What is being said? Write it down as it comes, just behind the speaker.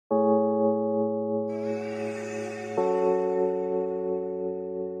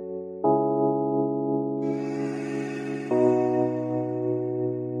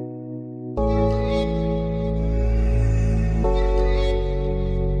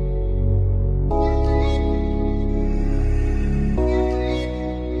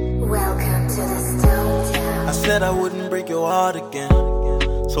said I wouldn't break your heart again.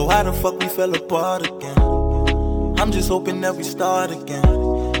 So why the fuck we fell apart again? I'm just hoping that we start again,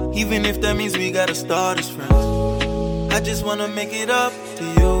 even if that means we gotta start as friends. I just wanna make it up to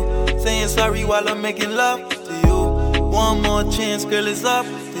you, saying sorry while I'm making love to you. One more chance, girl, it's up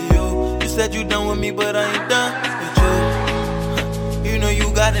to you. You said you done with me, but I ain't done with you. You know you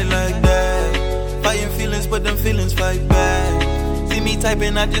got it like that. Fighting feelings, but them feelings fight back. See me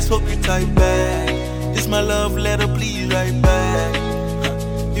typing, I just hope you type back. This my love letter, please write back.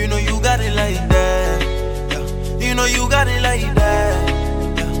 You know you got it like that. Yeah. You know you got it like that.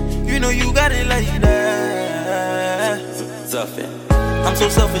 Yeah. You know you got it like that. I'm so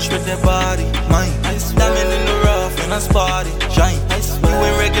selfish with that body, mine. Diamond in the rough and I spotty, shine. You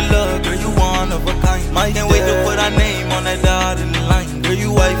ain't regular, girl, you one of a kind. Can't wait to put our name on that dotted line. Girl,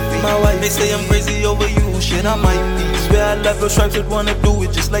 you wifey, my wife. They say I'm crazy over you, shit, I might be. Swear I love your stripes, would wanna do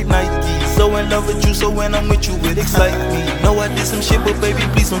it just like Nike. So in love with you, so when I'm with you, it excites me. Know I did some shit, but baby,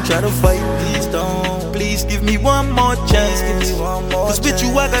 please don't try to fight. Please don't. Please give me one more chance. Cause with you,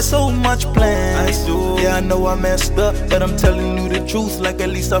 I got so much plans. I do. Yeah, I know I messed up, but I'm telling you the truth, like at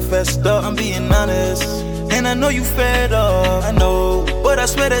least I fessed up. I'm being honest, and I know you fed up. I know, but I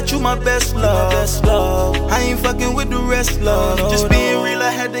swear that you my best love. I ain't fucking with the rest, love. Just being real,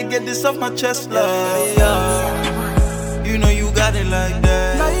 I had to get this off my chest, love. Yeah. You know you got it like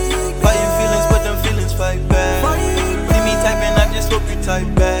that. Fighting feelings, but them feelings fight back. See me typing, I just hope you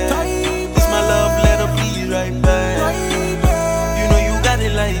type back. This my love letter, please write back. You know you got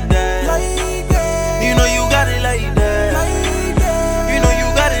it like that. You know you got it like that. You know you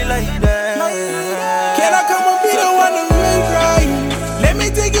got it like that. Can I come and be the one to make right? Let me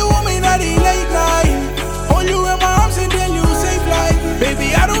take you home in the late night. Hold you in my arms and then you say fly.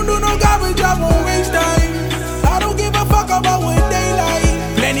 Baby, I don't do no garbage, I won't waste time. I don't give a fuck about what they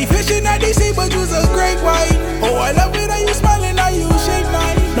like. Plenty fish in the sea, but you's a great white. Oh, I love it how you smiling, how you shake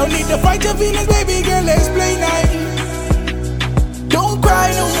nice. No need to fight your feelings, baby girl, let's play nice. Don't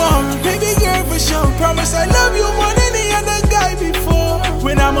cry no more, baby girl, for sure. Promise I love you more than any other guy before.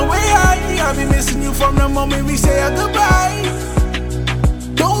 When I'm away high, I'll be missing you from the moment we say our goodbye.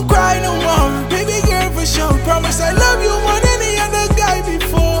 Don't cry no more, baby girl, for sure. Promise I love you more than any other guy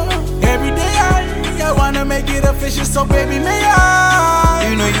before. Every day I wanna make it official, so baby, may I.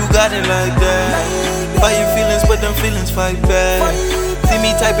 You know you got it like that. Fighting feelings, but them feelings fight back. See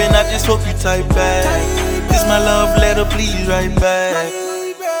me typing, I just hope you type back. This my love letter, please write back.